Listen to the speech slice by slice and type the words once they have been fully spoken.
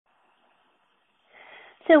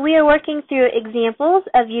So we are working through examples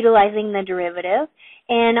of utilizing the derivative.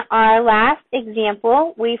 In our last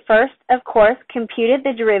example, we first, of course, computed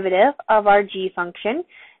the derivative of our g function.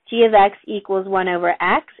 G of x equals 1 over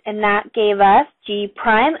x, and that gave us g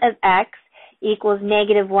prime of x equals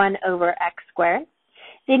negative 1 over x squared.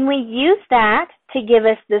 Then we used that to give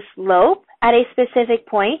us the slope at a specific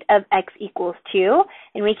point of x equals 2,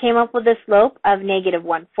 and we came up with a slope of negative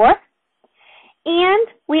 1/4. And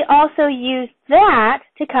we also used that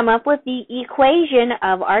to come up with the equation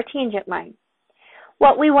of our tangent line.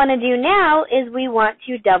 What we want to do now is we want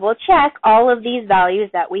to double check all of these values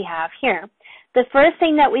that we have here. The first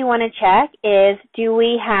thing that we want to check is, do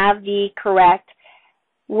we have the correct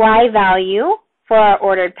y value for our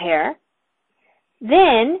ordered pair?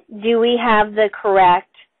 Then, do we have the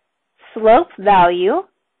correct slope value?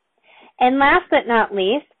 And last but not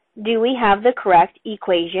least, do we have the correct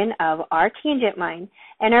equation of our tangent line?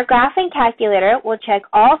 And our graphing calculator will check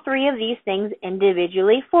all three of these things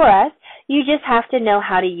individually for us. You just have to know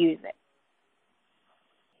how to use it.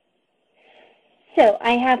 So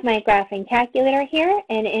I have my graphing calculator here,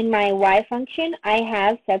 and in my y function, I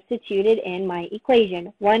have substituted in my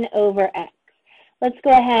equation, 1 over x. Let's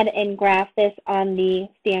go ahead and graph this on the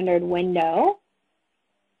standard window.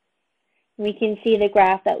 We can see the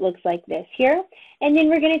graph that looks like this here. And then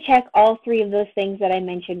we're going to check all three of those things that I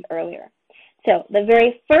mentioned earlier. So the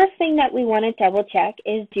very first thing that we want to double check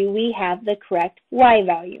is, do we have the correct y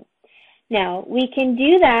value? Now, we can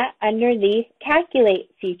do that under the calculate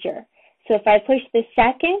feature. So if I push the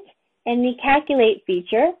second and the calculate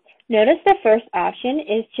feature, notice the first option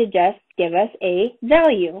is to just give us a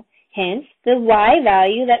value, hence the y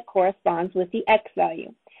value that corresponds with the x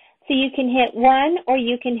value. So you can hit 1 or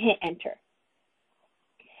you can hit enter.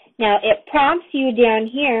 Now, it prompts you down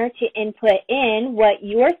here to input in what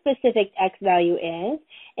your specific x value is,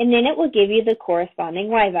 and then it will give you the corresponding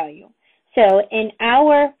y value. So in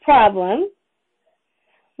our problem,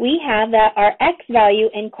 we have that our x value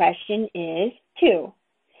in question is 2.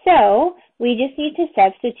 So we just need to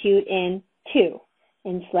substitute in 2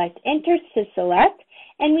 and select enter to select,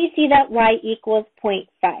 and we see that y equals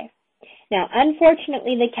 0.5. Now,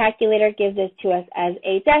 unfortunately, the calculator gives this to us as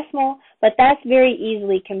a decimal, but that's very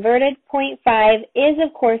easily converted. 0.5 is,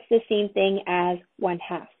 of course, the same thing as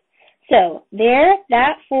 1/2. So there,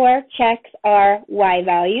 that 4 checks our y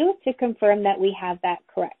value to confirm that we have that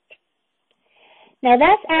correct. Now,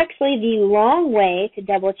 that's actually the long way to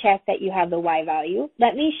double check that you have the y value.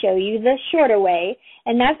 Let me show you the shorter way,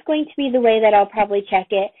 and that's going to be the way that I'll probably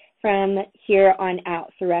check it from here on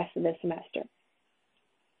out the rest of the semester.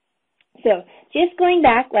 So just going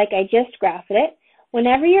back like I just graphed it,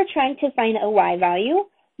 whenever you're trying to find a y value,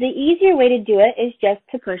 the easier way to do it is just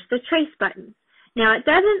to push the trace button. Now, it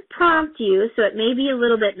doesn't prompt you, so it may be a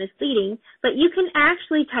little bit misleading, but you can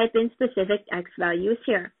actually type in specific x values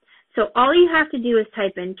here. So all you have to do is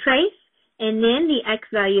type in trace, and then the x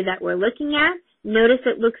value that we're looking at. Notice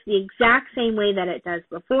it looks the exact same way that it does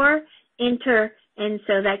before. Enter, and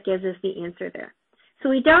so that gives us the answer there. So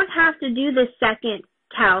we don't have to do the second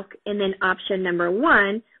calc and then option number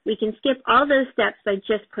 1. We can skip all those steps by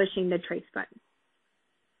just pushing the trace button.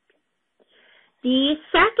 The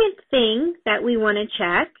second thing that we want to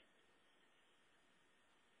check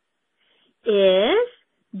is,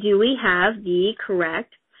 do we have the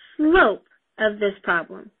correct slope of this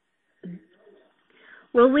problem?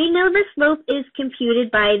 Well, we know the slope is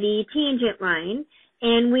computed by the tangent line,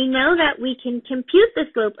 and we know that we can compute the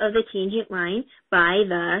slope of the tangent line by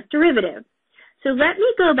the derivative. So let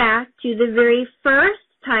me go back to the very first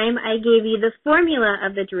time I gave you the formula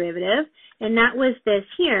of the derivative, and that was this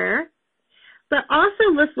here. But also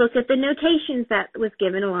let's look at the notations that was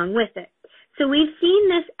given along with it. So we've seen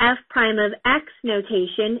this f prime of x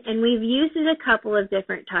notation, and we've used it a couple of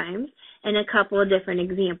different times in a couple of different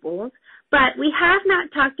examples. But we have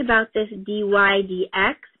not talked about this dy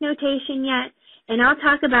dx notation yet, and I'll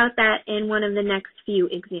talk about that in one of the next few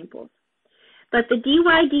examples. But the dy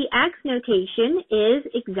dx notation is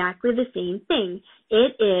exactly the same thing.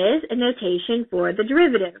 It is a notation for the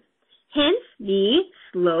derivative, hence the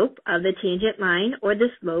slope of the tangent line or the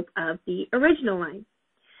slope of the original line.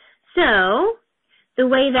 So the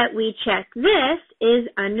way that we check this is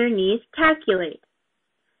underneath calculate.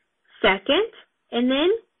 Second, and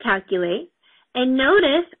then calculate, and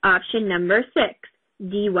notice option number 6,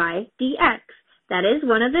 dy dx. That is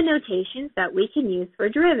one of the notations that we can use for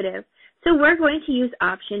derivative. So we're going to use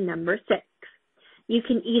option number 6. You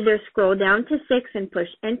can either scroll down to 6 and push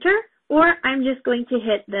enter, or I'm just going to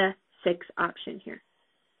hit the 6 option here.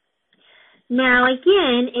 Now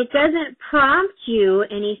again, it doesn't prompt you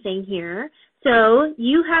anything here, So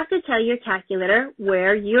you have to tell your calculator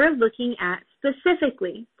where you're looking at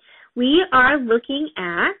specifically. We are looking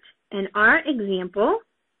at, in our example,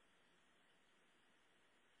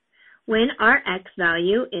 when our x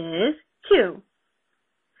value is 2.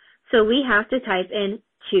 So we have to type in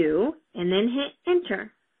 2 and then hit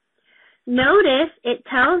enter. Notice it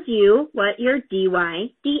tells you what your dy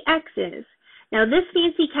dx is. Now this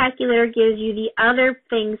fancy calculator gives you the other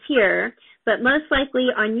things here, but most likely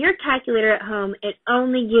on your calculator at home, it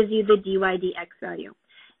only gives you the dy dx value.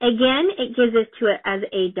 Again, it gives us to it as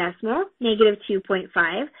a decimal, negative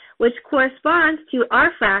 2.5, which corresponds to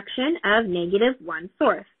our fraction of negative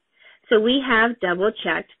 1/4. So we have double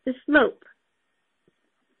checked the slope.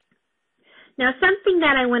 Now something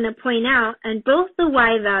that I want to point out, on both the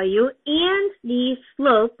y value and the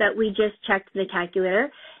slope that we just checked the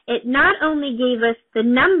calculator, it not only gave us the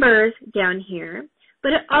numbers down here,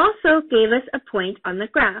 but it also gave us a point on the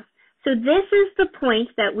graph. So this is the point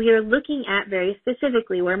that we are looking at very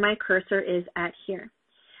specifically, where my cursor is at here.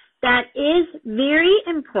 That is very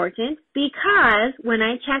important because when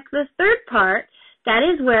I check the third part, that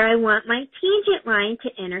is where I want my tangent line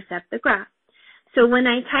to intercept the graph. So when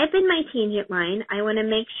I type in my tangent line, I want to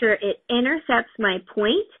make sure it intercepts my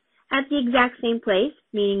point at the exact same place,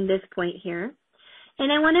 meaning this point here.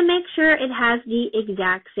 And I want to make sure it has the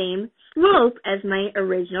exact same slope as my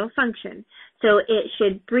original function. So it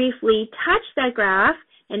should briefly touch that graph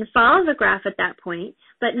and follow the graph at that point,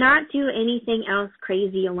 but not do anything else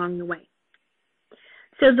crazy along the way.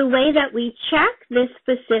 So the way that we check this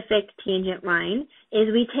specific tangent line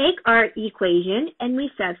is we take our equation and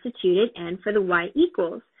we substitute it in for the y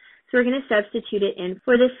equals. So we're going to substitute it in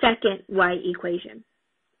for the second y equation.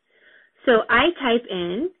 So I type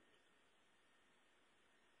in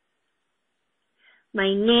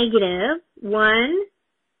my negative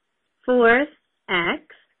 1/4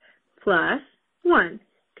 x plus 1,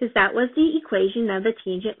 because that was the equation of the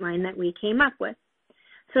tangent line that we came up with.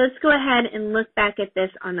 So let's go ahead and look back at this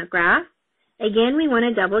on the graph. Again, we want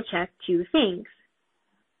to double check two things.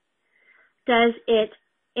 Does it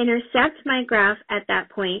intercept my graph at that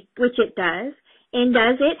point, which it does, and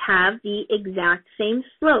does it have the exact same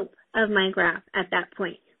slope of my graph at that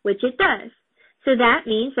point, which it does. So that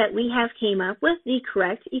means that we have came up with the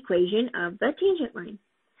correct equation of the tangent line.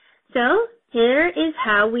 So here is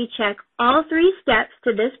how we check all 3 steps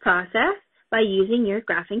to this process by using your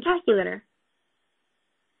graphing calculator.